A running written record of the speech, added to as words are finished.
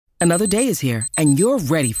Another day is here, and you're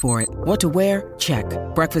ready for it. What to wear? Check.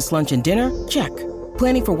 Breakfast, lunch, and dinner? Check.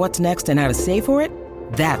 Planning for what's next and how to save for it?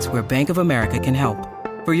 That's where Bank of America can help.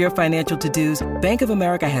 For your financial to-dos, Bank of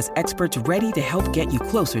America has experts ready to help get you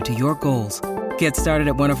closer to your goals. Get started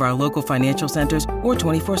at one of our local financial centers or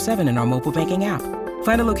 24/7 in our mobile banking app.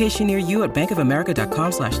 Find a location near you at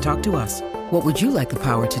bankofamerica.com/talktous. What would you like the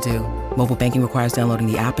power to do? Mobile banking requires downloading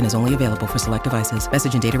the app and is only available for select devices.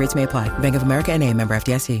 Message and data rates may apply. Bank of America N.A., member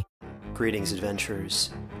FDIC. Greetings,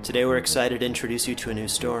 adventurers. Today we're excited to introduce you to a new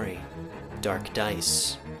story, Dark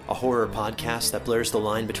Dice, a horror podcast that blurs the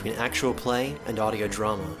line between actual play and audio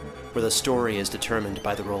drama, where the story is determined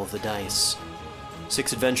by the roll of the dice.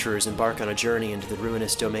 6 adventurers embark on a journey into the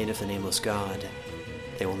ruinous domain of the Nameless God.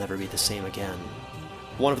 They will never be the same again.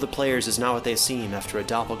 One of the players is not what they seem after a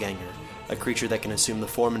doppelganger, a creature that can assume the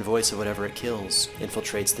form and voice of whatever it kills,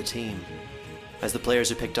 infiltrates the team. As the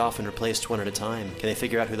players are picked off and replaced one at a time, can they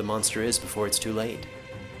figure out who the monster is before it's too late?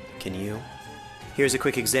 Can you? Here's a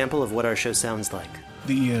quick example of what our show sounds like.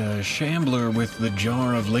 The shambler with the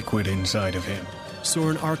jar of liquid inside of him.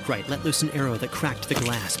 Soren Arkwright let loose an arrow that cracked the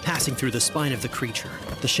glass, passing through the spine of the creature.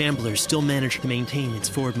 The shambler still managed to maintain its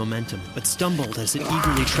forward momentum, but stumbled as it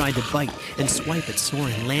eagerly tried to bite and swipe at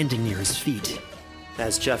Soren, landing near his feet.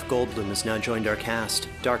 As Jeff Goldblum has now joined our cast,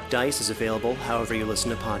 Dark Dice is available however you listen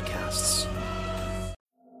to podcasts.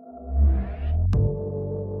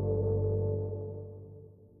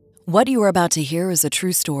 What you are about to hear is a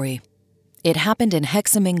true story. It happened in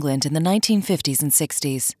Hexham, England in the 1950s and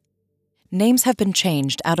 60s. Names have been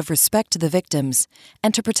changed out of respect to the victims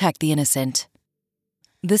and to protect the innocent.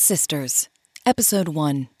 The Sisters, Episode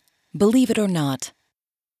 1, Believe It or Not.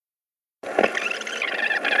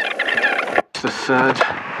 The 3rd,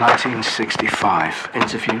 1965,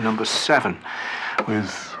 interview number 7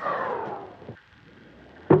 with...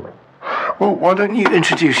 Well, why don't you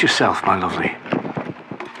introduce yourself, my lovely?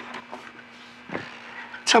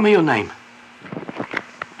 Tell me your name.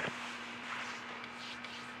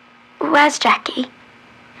 Where's Jackie?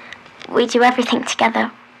 We do everything together.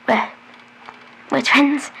 We're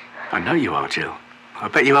twins. I know you are, Jill. I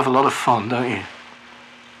bet you have a lot of fun, don't you?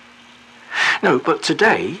 No, but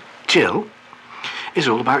today, Jill, is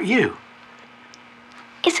all about you.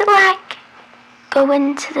 Is it like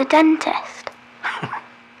going to the dentist?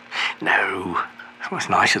 No, it's much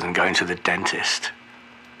nicer than going to the dentist.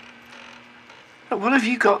 What have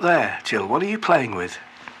you got there, Jill? What are you playing with?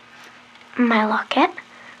 My locket.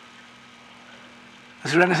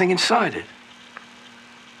 Is there anything inside it?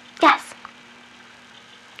 Yes.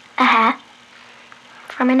 A hair.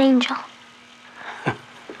 From an angel.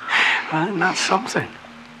 Well, that's something.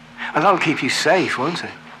 And that'll keep you safe, won't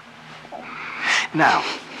it? Now,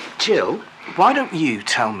 Jill, why don't you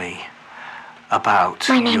tell me about...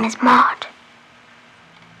 My name is Maud.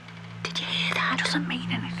 Did you hear that? It doesn't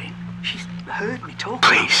mean anything. She's heard me talk.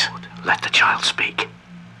 Please, let the child speak.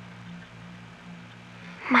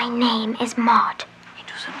 My name is Maud. It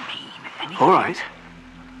doesn't mean anything. All right.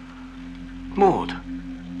 Maud,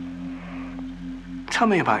 tell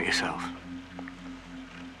me about yourself.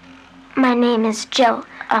 My name is Jill.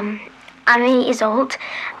 I'm 8 years old.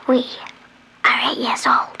 We are 8 years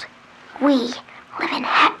old. We live in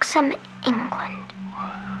Hexham, England.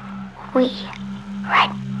 We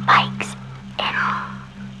ride bikes in hell.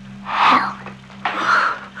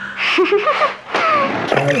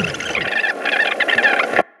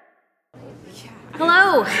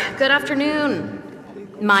 Hello, good afternoon.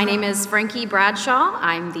 My name is Frankie Bradshaw.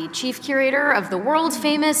 I'm the chief curator of the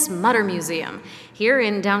world-famous Mutter Museum here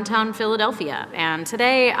in downtown Philadelphia, and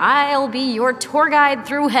today I'll be your tour guide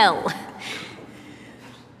through hell.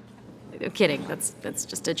 Kidding, that's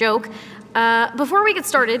just a joke. Before we get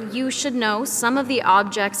started, you should know some of the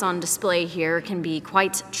objects on display here can be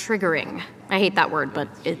quite triggering. I hate that word, but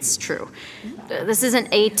it's true. This isn't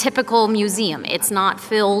a typical museum. It's not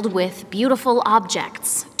filled with beautiful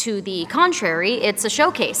objects. To the contrary, it's a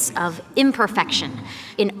showcase of imperfection,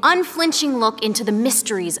 an unflinching look into the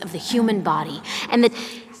mysteries of the human body. And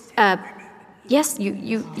yes,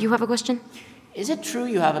 you have a question? Is it true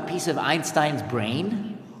you have a piece of Einstein's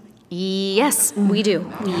brain? Yes, we do.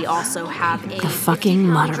 We also have a fucking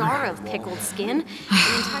mutter. jar of pickled skin.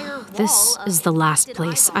 This is the last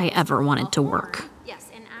place I ever wanted to work.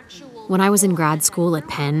 When I was in grad school at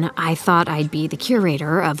Penn, I thought I'd be the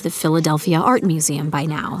curator of the Philadelphia Art Museum by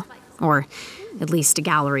now. Or at least a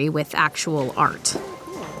gallery with actual art.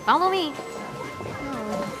 Follow me.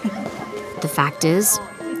 The fact is,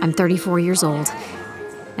 I'm 34 years old,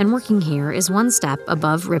 and working here is one step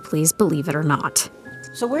above Ripley's Believe It or Not.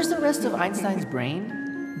 So where's the rest of Einstein's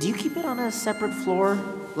brain? Do you keep it on a separate floor?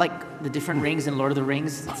 like the different rings in Lord of the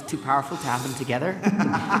Rings. It's too powerful to have them together.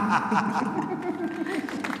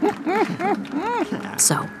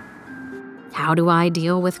 So, how do I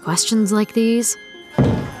deal with questions like these?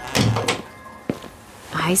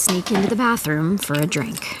 I sneak into the bathroom for a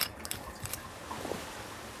drink.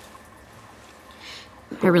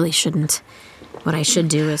 I really shouldn't. What I should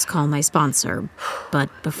do is call my sponsor. But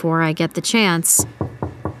before I get the chance...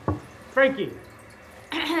 Frankie!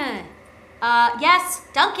 Yes,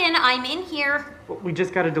 Duncan, I'm in here. We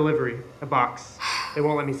just got a delivery, a box. They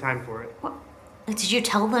won't let me sign for it. What? Did you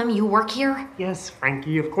tell them you work here? Yes,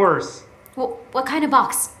 Frankie, of course. Well, what kind of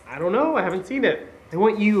box? I don't know, I haven't seen it. They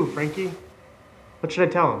want you, Frankie. What should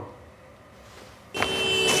I tell them?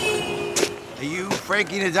 Are you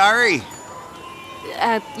Frankie Nadari?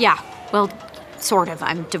 Yeah. Well, sort of.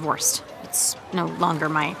 I'm divorced. It's no longer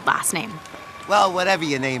my last name. Well, whatever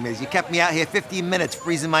your name is, you kept me out here 15 minutes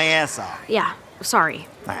freezing my ass off. Yeah, sorry.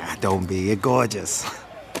 Don't be. You're gorgeous.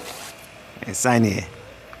 Hey, sign here.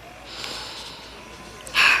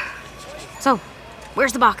 So,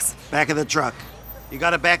 where's the box? Back of the truck. You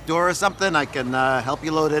got a back door or something? I can help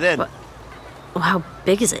you load it in. Well, how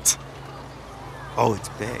big is it? Oh, it's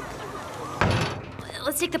big.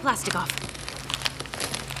 Let's take the plastic off.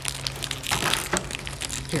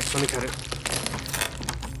 Here, let me cut it.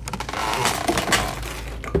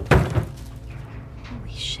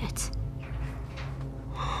 Holy shit.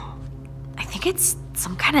 I think it's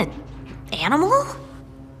some kind of animal?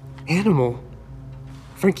 Animal?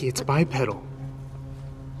 Frankie, it's bipedal.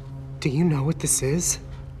 Do you know what this is?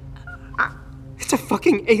 It's a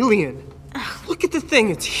fucking alien. Look at the thing,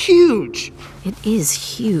 it's huge. It is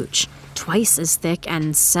huge. Twice as thick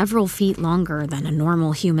and several feet longer than a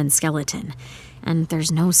normal human skeleton. And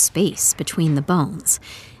there's no space between the bones.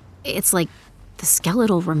 It's like the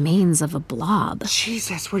skeletal remains of a blob.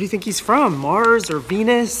 Jesus, where do you think he's from? Mars or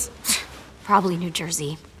Venus? Probably New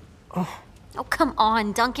Jersey. Oh, come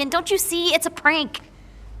on, Duncan. Don't you see? It's a prank.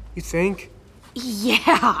 You think?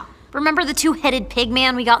 Yeah. Remember the two-headed pig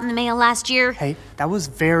man we got in the mail last year? Hey, that was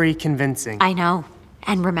very convincing. I know.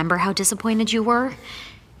 And remember how disappointed you were?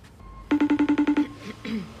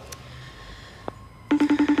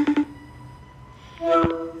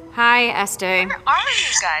 Hi, Este. Where are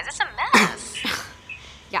you guys? It's a mess.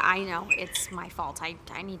 Yeah, I know. It's my fault. I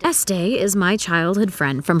need to... Este is my childhood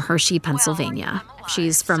friend from Hershey, Pennsylvania.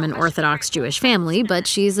 She's from an Orthodox Jewish family, but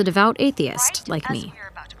she's a devout atheist, like me.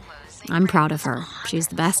 I'm proud of her. She's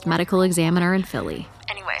the best medical examiner in Philly.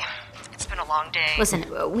 Anyway, it's been a long day. Listen,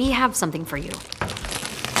 we have something for you.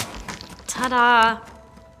 Ta-da!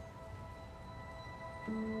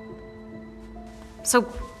 So,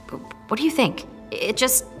 what do you think? It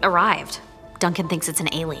just arrived. Duncan thinks it's an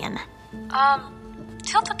alien.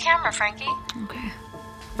 Tilt the camera, Frankie. Okay.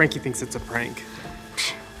 Frankie thinks it's a prank.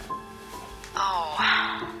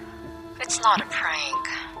 Oh, it's not a prank.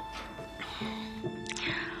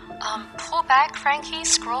 Pull back, Frankie.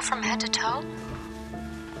 Scroll from head to toe.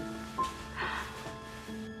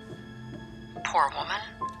 Poor woman.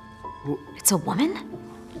 It's a woman?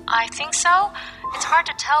 I think so. It's hard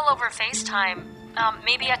to tell over FaceTime.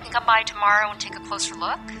 Maybe I can come by tomorrow and take a closer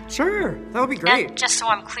look? Sure, that would be great. And just so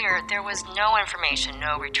I'm clear, there was no information,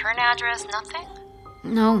 no return address, nothing?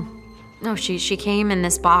 No, she came in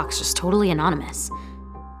this box, just totally anonymous.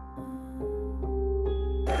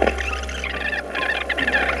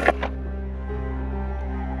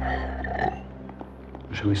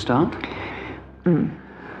 Shall we start?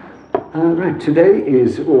 Right, today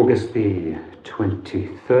is August the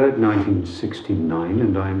 23rd, 1969,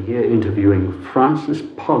 and I'm here interviewing Frances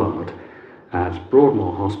Pollard at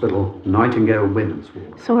Broadmoor Hospital, Nightingale Women's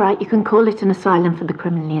Ward. It's all right, you can call it an asylum for the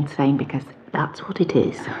criminally insane, because that's what it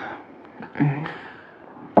is.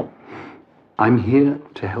 I'm here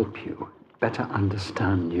to help you better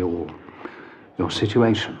understand your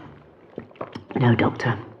situation. No,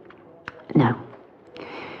 Doctor. No.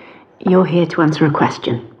 You're here to answer a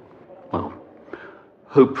question. Well,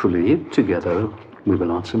 hopefully, together, we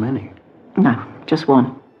will answer many. No, just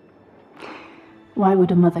one. Why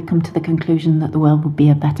would a mother come to the conclusion that the world would be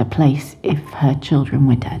a better place if her children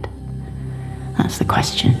were dead? That's the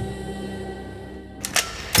question.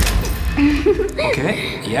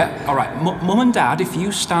 Okay, yeah, all right. Mum and Dad, if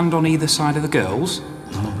you stand on either side of the girls.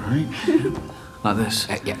 All right. Like this?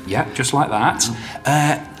 Yeah, just like that.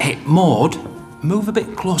 Hey, Maud, move a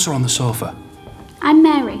bit closer on the sofa. I'm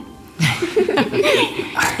Mary.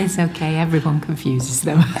 It's okay, everyone confuses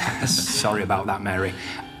them. Sorry about that, Mary.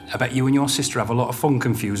 I bet you and your sister have a lot of fun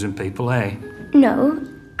confusing people, eh? No,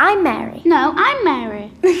 I'm Mary. No, I'm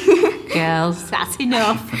Mary. Girls, that's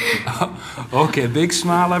enough. Okay, big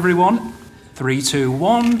smile, everyone. 3, 2,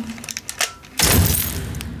 1.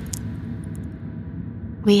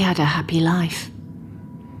 We had a happy life.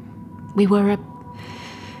 We were a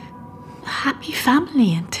happy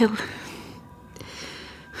family until...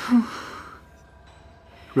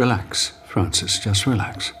 Relax, Francis, just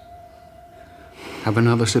relax. Have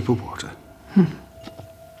another sip of water.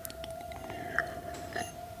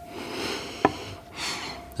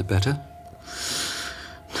 That better?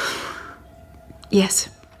 Yes.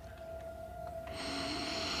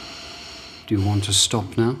 Do you want to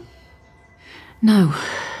stop now? No.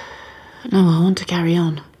 No, I want to carry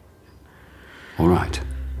on. All right.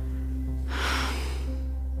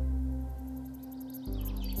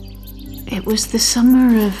 It was the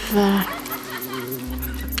summer of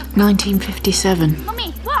 1957.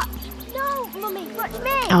 Mummy, what? No, Mummy, watch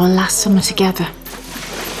me. Our last summer together.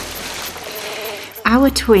 Our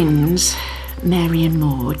twins, Mary and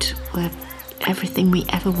Maud, were everything we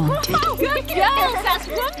ever wanted. Oh, good girls, that's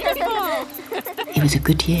wonderful. It was a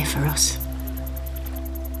good year for us.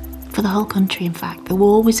 For the whole country, in fact. The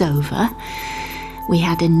war was over. We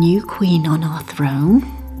had a new queen on our throne.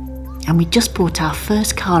 And we just bought our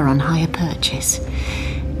first car on hire purchase.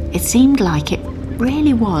 It seemed like it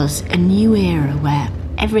really was a new era where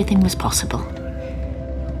everything was possible.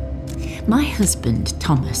 My husband,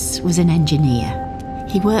 Thomas, was an engineer.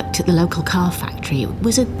 He worked at the local car factory. It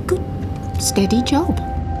was a good, steady job.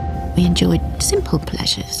 We enjoyed simple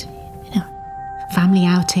pleasures, family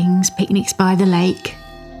outings, picnics by the lake,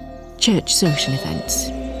 church social events.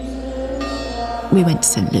 We went to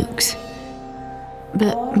St. Luke's.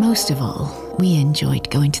 But most of all, we enjoyed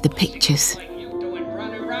going to the pictures.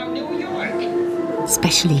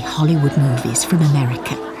 Especially Hollywood movies from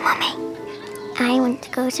America. Mummy, I want to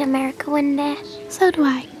go to America one day. So do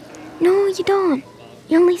I. No, you don't.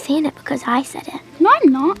 You're only saying it because I said it. No,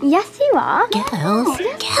 I'm not. Yes, you are. Girls,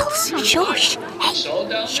 shush. Hey, It's all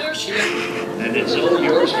down there, and it's all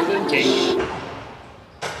yours for the taking.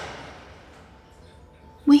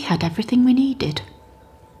 We had everything we needed.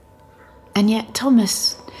 And yet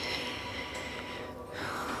Thomas...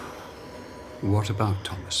 What about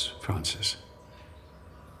Thomas, Francis?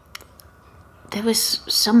 There was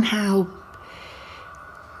somehow...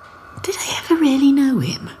 Did I ever really know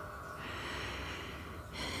him?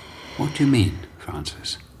 What do you mean,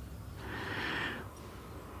 Francis?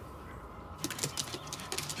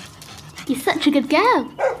 You're such a good girl.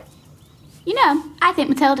 You know, I think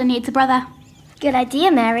Matilda needs a brother. Good idea,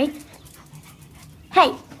 Mary.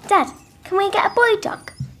 Hey, Dad, can we get a boy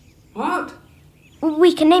dog? What?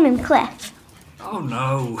 We can name him Cliff. Oh,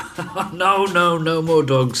 no. No more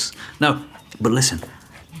dogs. No, but listen,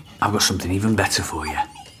 I've got something even better for you.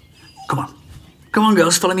 Come on. Come on,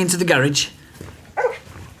 girls, follow me into the garage.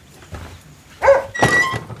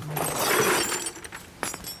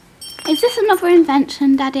 Is this another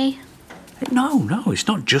invention, Daddy? No, it's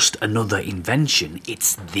not just another invention.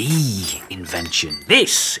 It's the invention.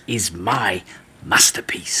 This is my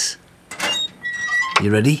masterpiece.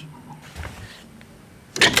 You ready?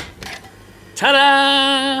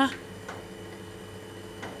 Ta-da!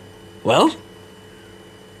 Well?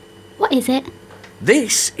 What is it?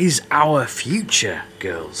 This is our future,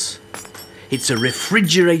 girls. It's a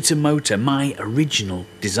refrigerator motor, my original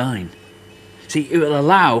design. See, it will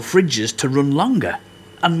allow fridges to run longer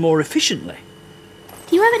and more efficiently.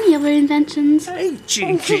 Do you have any other inventions? Hey,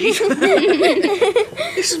 Cheeky.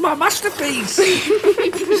 This is my masterpiece.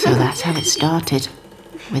 So that's how it started,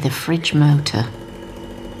 with a fridge motor.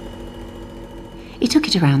 He took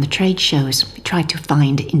it around the trade shows. He tried to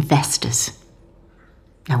find investors.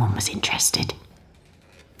 No one was interested.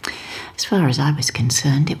 As far as I was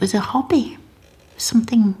concerned, it was a hobby.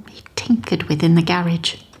 Something he tinkered with in the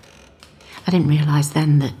garage. I didn't realise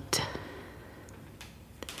then that...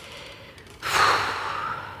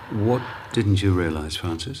 What didn't you realise,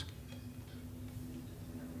 Francis?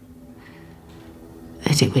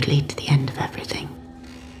 That it would lead to the end of everything.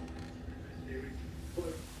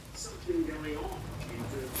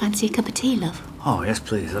 Fancy a cup of tea, love? Oh, yes,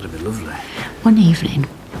 please. That'd be lovely. One evening,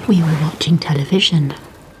 we were watching television.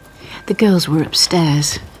 The girls were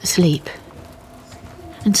upstairs, asleep.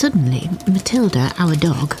 And suddenly, Matilda, our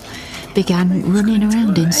dog, began running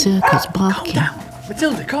around in circles, barking. Calm down.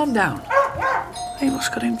 Matilda, calm down. Hey, what's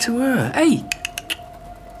got into her? Hey!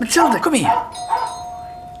 Matilda, come here.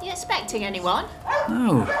 You expecting anyone?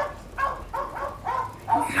 No.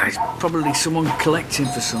 Yeah, it's probably someone collecting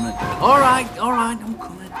for something. All right, I'm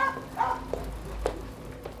coming.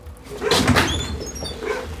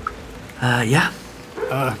 Yeah?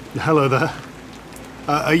 Hello there.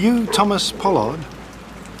 Are you Thomas Pollard?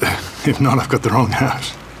 If not, I've got the wrong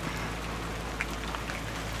house.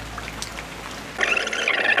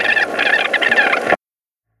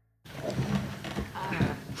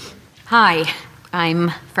 Hi,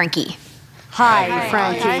 I'm Frankie. Hi,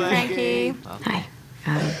 Frankie. Hi, Frankie.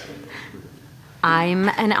 Hi. I'm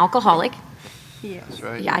an alcoholic. Yeah. That's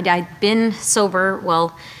right. Yeah, I've been sober,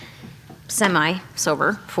 well,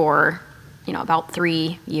 semi-sober for, about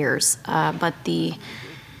 3 years. But the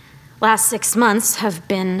last 6 months have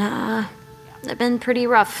been pretty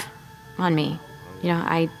rough on me.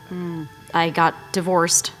 I got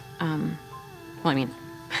divorced. It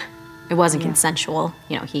wasn't consensual.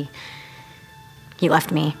 He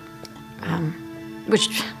left me,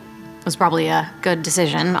 which was probably a good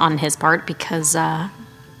decision on his part because I'm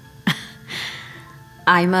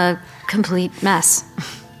a complete mess.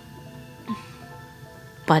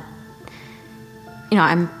 But,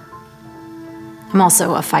 I'm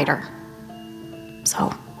also a fighter.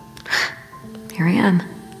 So, here I am.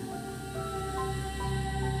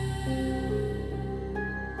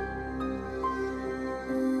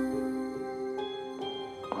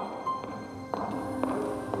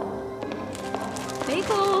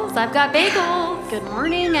 Bagels! I've got bagels! Good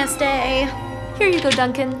morning, Estee. Here you go,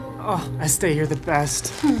 Duncan. Oh, Estee, you're the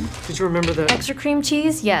best. Did you remember the... Extra cream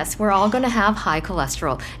cheese? Yes, we're all gonna have high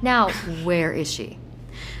cholesterol. Now, where is she?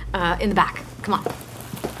 In the back. Come on.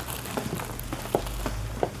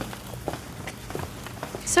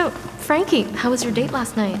 So, Frankie, how was your date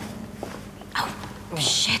last night? Oh,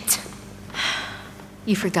 shit.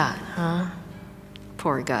 You forgot, huh?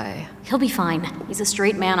 Poor guy. He'll be fine. He's a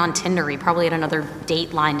straight man on Tinder. He probably had another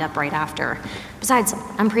date lined up right after. Besides,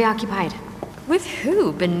 I'm preoccupied. With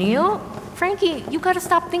who? Benil? Frankie, you gotta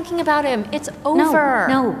stop thinking about him. It's over.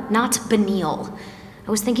 No, not Benil.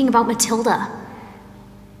 I was thinking about Matilda.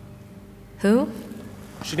 Who?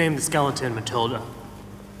 She named the skeleton Matilda.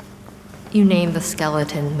 You named the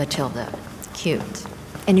skeleton Matilda. Cute.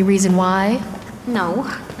 Any reason why? No,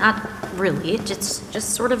 not really. It just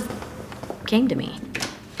sort of came to me.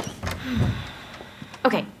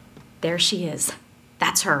 Okay, there she is.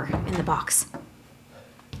 That's her in the box.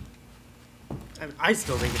 I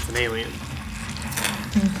still think it's an alien.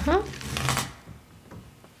 Mm-hmm.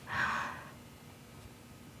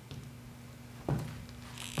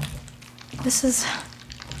 This is...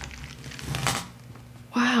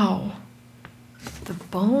 Wow. The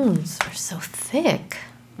bones are so thick.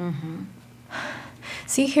 Mm-hmm.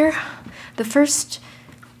 See here? The first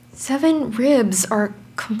 7 ribs are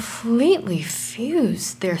completely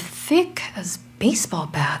fused. They're thick as baseball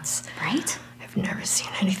bats. Right? I've never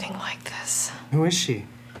seen anything like this. Who is she?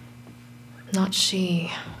 Not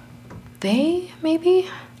she. They, maybe?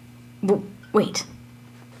 Wait.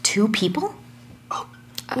 2 people?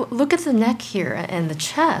 Look at the neck here and the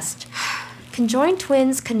chest. Conjoined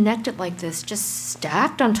twins connected like this, just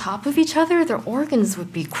stacked on top of each other, their organs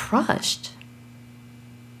would be crushed.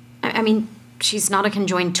 I mean, she's not a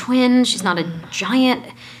conjoined twin. She's not a giant.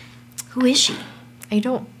 Who is she? I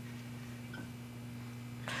don't...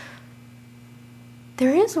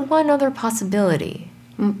 There is one other possibility.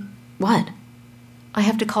 What? I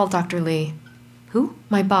have to call Dr. Lee. Who?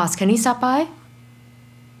 My boss. Can he stop by?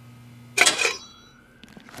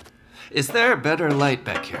 Is there better light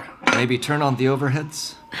back here? Maybe turn on the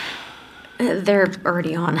overheads? They're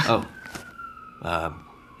already on. Oh.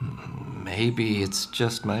 Maybe it's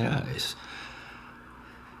just my eyes.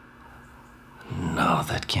 No,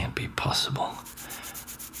 that can't be possible.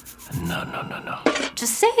 No.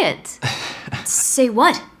 Just say it. Say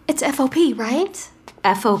what? It's FOP, right?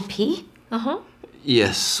 FOP? Uh-huh.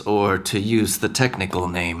 Yes, or to use the technical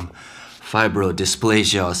name,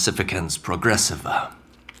 fibrodysplasia ossificans progressiva.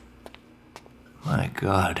 My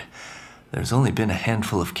God, there's only been a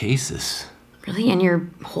handful of cases. Really? In your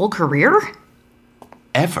whole career?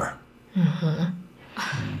 Ever. Mm-hmm.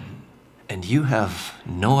 And you have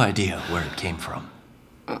no idea where it came from.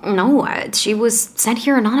 No, she was sent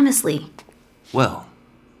here anonymously. Well,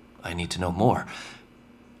 I need to know more.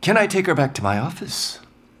 Can I take her back to my office?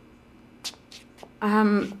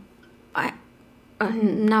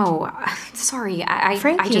 No. Sorry,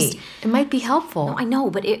 Frankie, I just... it might be helpful. No, I know,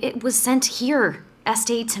 but it was sent here.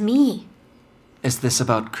 Estate to me. Is this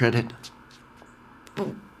about credit?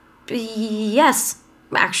 Yes.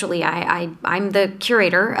 Actually, I'm the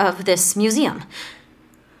curator of this museum.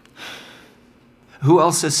 Who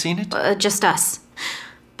else has seen it? Just us.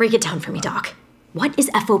 Break it down for me, Doc. What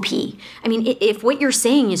is FOP? I mean, if what you're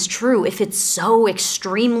saying is true, if it's so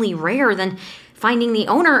extremely rare, then finding the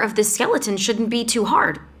owner of this skeleton shouldn't be too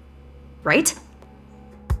hard. Right?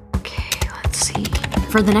 Okay, let's see.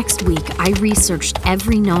 For the next week, I researched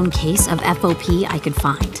every known case of FOP I could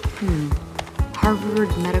find.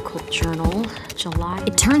 Harvard Medical Journal, July.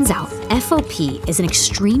 It turns out FOP is an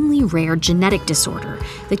extremely rare genetic disorder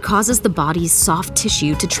that causes the body's soft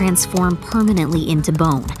tissue to transform permanently into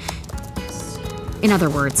bone. In other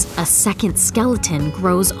words, a second skeleton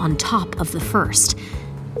grows on top of the first.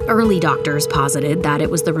 Early doctors posited that it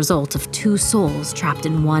was the result of two souls trapped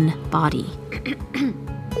in one body.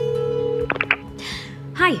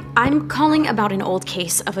 Hi, I'm calling about an old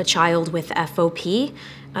case of a child with FOP.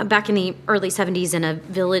 Back in the early 70s in a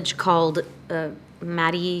village called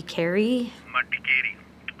Maddie Carey. What's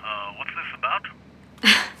this about?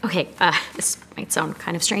 Okay, this might sound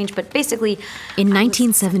kind of strange, but basically... In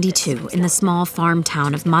 1972, in the small farm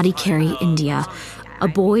town of Madikeri, India, a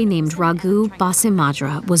boy named Raghu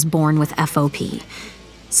Basimadra was born with FOP.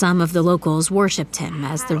 Some of the locals worshipped him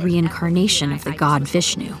as the reincarnation of the god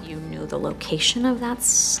Vishnu. You knew the location of that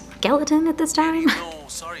skeleton at this time? No,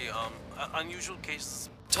 sorry, unusual case.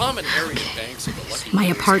 Tom and Harriet Banks of the Lucky My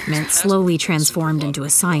Ladies apartment has slowly transformed into a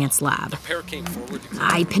science lab.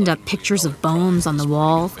 I pinned up pictures of bones on the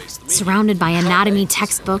wall, surrounded by anatomy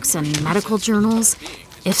textbooks and medical journals.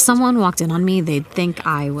 If someone walked in on me, they'd think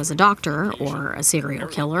I was a doctor, or a serial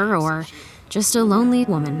killer, or just a lonely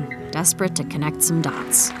woman desperate to connect some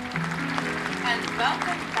dots. And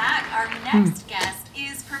welcome back. Our next guest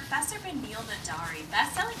is Professor Benil Nadari,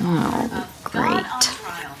 best-selling author of God on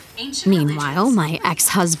Trial. Meanwhile, my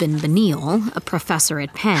ex-husband Benil, a professor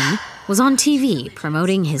at Penn, was on TV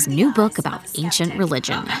promoting his new book about ancient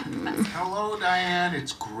religion. Hello, Diane.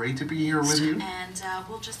 It's great to be here with you. And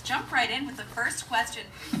we'll just jump right in with the first question.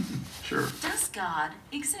 Sure. Does God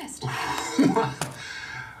exist?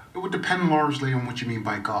 It would depend largely on what you mean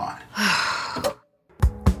by God.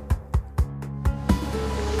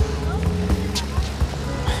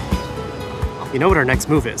 You know what our next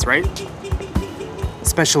move is, right?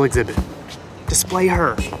 Special exhibit. Display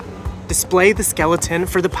her. Display the skeleton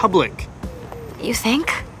for the public. You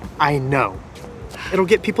think? I know. It'll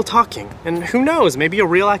get people talking, and who knows, maybe a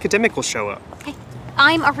real academic will show up. Hey,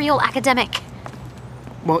 I'm a real academic.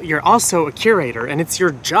 Well, you're also a curator, and it's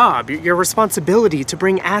your job, your responsibility to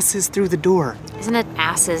bring asses through the door. Isn't it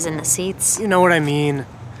asses in the seats? You know what I mean.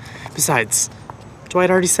 Besides, Dwight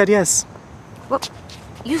already said yes. What?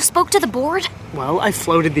 You spoke to the board? Well, I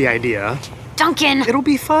floated the idea. Duncan! It'll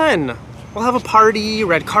be fun. We'll have a party,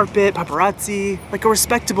 red carpet, paparazzi, like a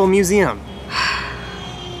respectable museum.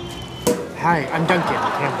 Hi, I'm Duncan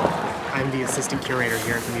Campbell. I'm the assistant curator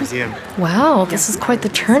here at the museum. Wow, this is quite the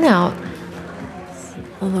turnout.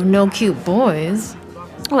 Although no cute boys.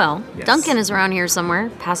 Well, yes. Duncan is around here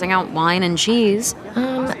somewhere, passing out wine and cheese.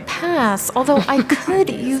 Pass. Although I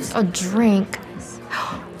could use a drink.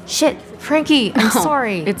 Shit, Frankie, I'm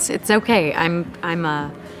sorry. It's okay.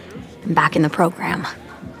 I'm back in the program.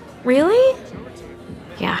 Really?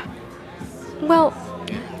 Yeah. Well,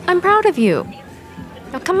 I'm proud of you.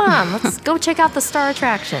 Now come on, let's go check out the star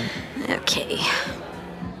attraction. Okay.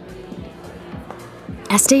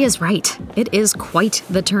 Estee is right. It is quite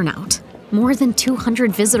the turnout. More than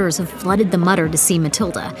 200 visitors have flooded the Mutter to see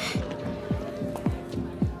Matilda.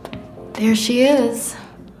 There she is.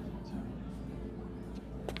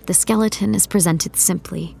 The skeleton is presented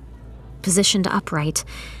simply, positioned upright,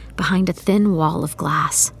 behind a thin wall of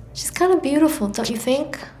glass. She's kind of beautiful, don't you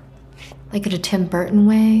think? Like in a Tim Burton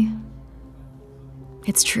way.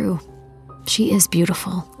 It's true. She is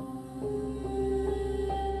beautiful.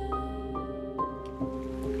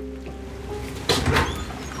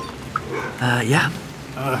 Yeah.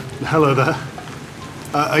 Hello there.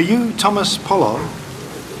 Are you Thomas Pollard?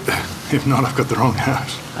 If not, I've got the wrong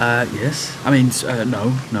house. Yes. I mean,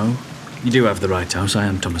 no. You do have the right house. I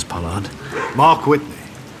am Thomas Pollard. Mark Whitney.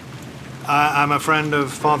 I'm a friend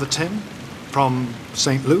of Father Tim from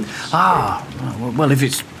St. Luke's. Ah, well, if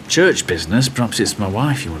it's church business, perhaps it's my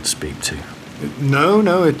wife you want to speak to.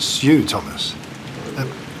 No, it's you, Thomas.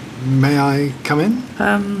 May I come in?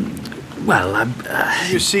 Well,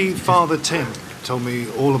 You see, Father Tim told me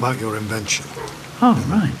all about your invention. Oh,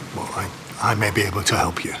 right. Well, I may be able to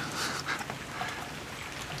help you.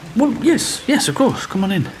 Well, yes, of course. Come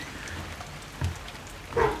on in.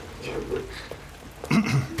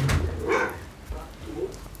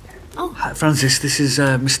 Hi, Francis, this is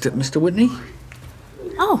Mr. Whitney.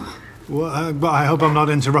 Oh. Well, but I hope I'm not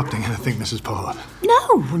interrupting anything, Mrs. Pollard. No.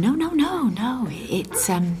 It's,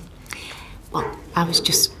 well, I was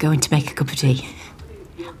just going to make a cup of tea.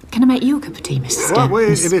 Can I make you a cup of tea, Mr. Well,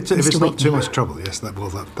 if it's not too much trouble, yes, that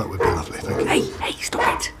would be lovely, thank you. Hey,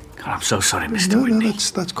 stop it. God, I'm so sorry, Mr. Whitney. No,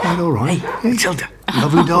 that's quite all right. Hey, Matilda.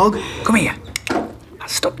 Lovely dog. Come here. Now,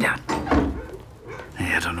 stop down.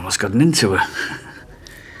 Hey, I don't know what's gotten into her.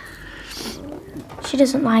 She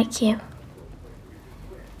doesn't like you.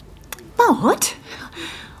 Maud?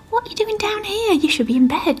 What are you doing down here? You should be in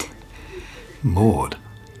bed. Maud.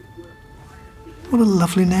 What a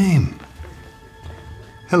lovely name.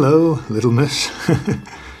 Hello, little miss.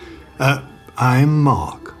 I'm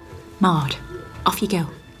Mark. Maud, off you go.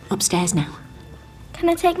 Upstairs now. Can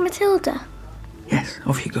I take Matilda? Yes,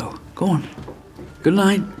 off you go. Go on. Good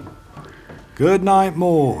night. Good night,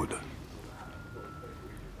 Maud.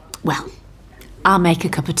 Well, I'll make a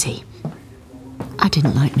cup of tea. I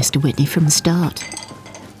didn't like Mr. Whitney from the start.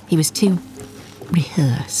 He was too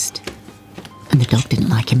rehearsed. And the dog didn't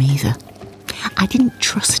like him either. I didn't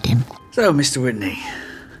trust him. So, Mr. Whitney,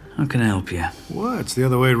 how can I help you? Well, it's the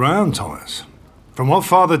other way round, Thomas. From what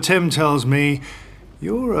Father Tim tells me,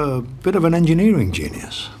 you're a bit of an engineering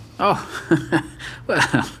genius. Oh, well,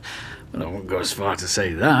 I won't go as far to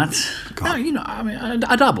say that. No, you know, I mean,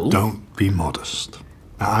 I dabble. Don't be modest.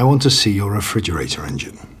 I want to see your refrigerator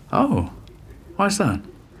engine. Oh, why's that?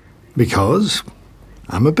 Because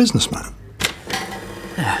I'm a businessman.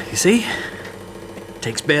 Yeah, you see?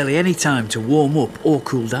 Takes barely any time to warm up or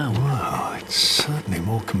cool down. Wow, it's certainly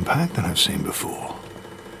more compact than I've seen before.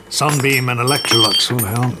 Sunbeam and Electrolux, well,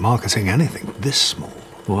 they aren't marketing anything this small.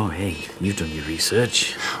 Whoa, hey, you've done your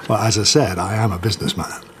research. Well, as I said, I am a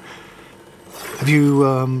businessman. Have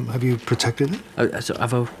you protected it? So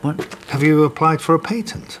have I what? Have you applied for a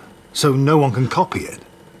patent so no one can copy it?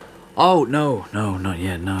 Oh, no, not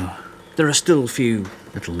yet, no. There are still a few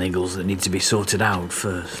little niggles that need to be sorted out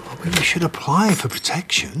first. Well, you should apply for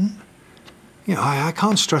protection. You know, I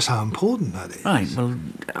can't stress how important that is. Right, well,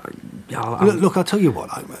 Look, I'll tell you what,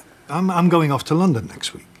 I'm going off to London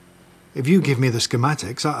next week. If you give me the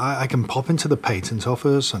schematics, I can pop into the patent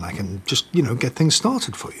office and I can just, get things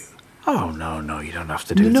started for you. Oh, no, you don't have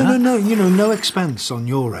to do that. No, no expense on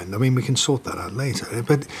your end. I mean, we can sort that out later.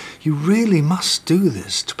 But you really must do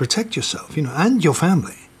this to protect yourself, and your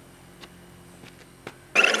family.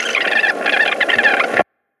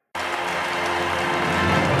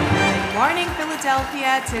 Morning,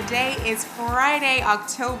 Philadelphia. Today is Friday,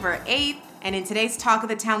 October 8th. And in today's Talk of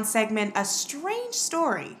the Town segment, a strange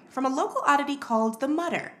story from a local oddity called The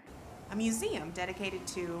Mutter, a museum dedicated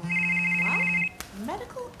to,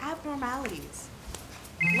 medical abnormalities.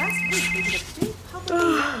 Last week, they did a big public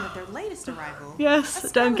unveiling of their latest arrival.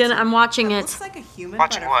 Yes, Duncan, I'm watching it. Looks like a human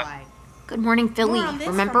Watching butterfly. what? Good morning, Philly.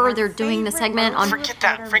 Remember, they're doing the segment on... Forget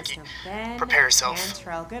that, Frankie. Prepare yourself.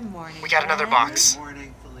 Good morning. We got another box.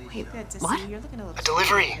 Wait, what? A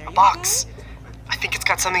delivery. A box. I think it's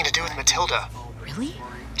got something to do with Matilda. Really?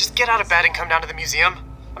 Just get out of bed and come down to the museum.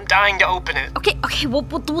 I'm dying to open it. Okay, well,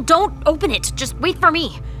 don't open it. Just wait for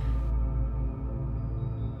me.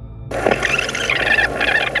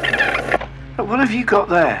 What have you got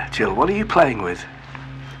there, Jill? What are you playing with?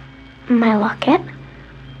 My locket.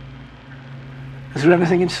 Is there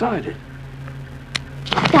anything inside it?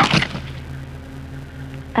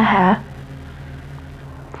 A hair.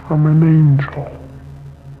 From an angel.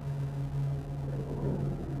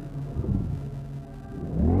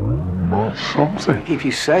 Something. Keep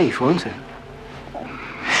you safe, won't it?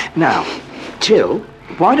 Now, Jill,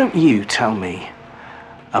 why don't you tell me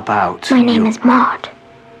about... My name is Maud.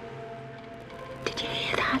 Did you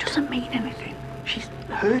hear that? Doesn't mean anything. She's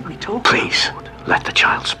heard me talk. Please, let the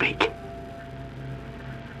child speak.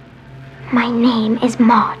 My name is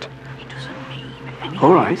Maud. It doesn't mean anything.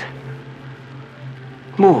 All right.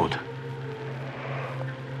 Maud,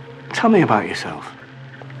 tell me about yourself.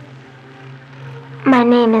 My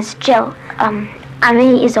name is Jill. I'm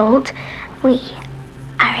 8 years old. We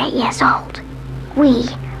are 8 years old. We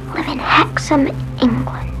live in Hexham,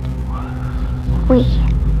 England. We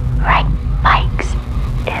ride bikes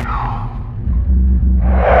in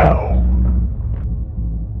hell.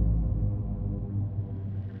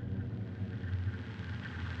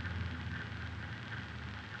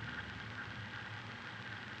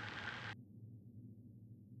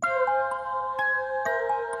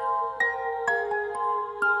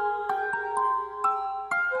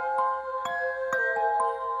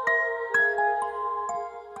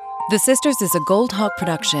 The Sisters is a Gold Hawk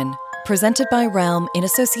production, presented by Realm in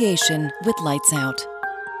association with Lights Out.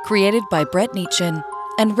 Created by Brett Neitchen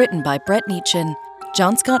and written by Brett Neitchen,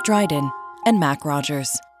 John Scott Dryden, and Mac Rogers.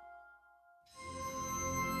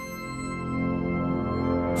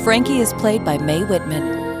 Frankie is played by Mae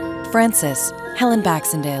Whitman. Francis, Helen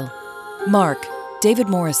Baxendale. Mark, David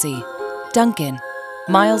Morrissey. Duncan,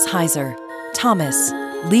 Miles Heiser. Thomas,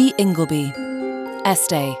 Lee Ingleby.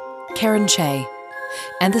 Estee, Karen Che.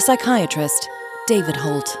 And the psychiatrist, David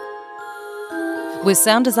Holt. With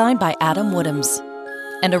sound design by Adam Woodhams,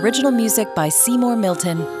 and original music by Seymour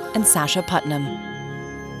Milton and Sasha Putnam.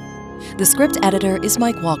 The script editor is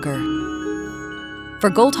Mike Walker. For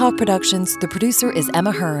Goldhawk Productions, the producer is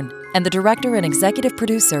Emma Hearn, and the director and executive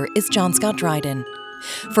producer is John Scott Dryden.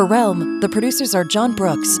 For Realm, the producers are John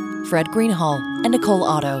Brooks, Fred Greenhall, and Nicole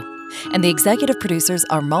Otto. And the executive producers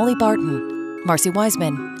are Molly Barton, Marcy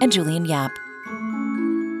Wiseman, and Julian Yap.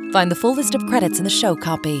 Find the full list of credits in the show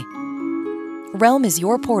copy. Realm is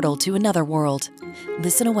your portal to another world.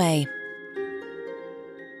 Listen away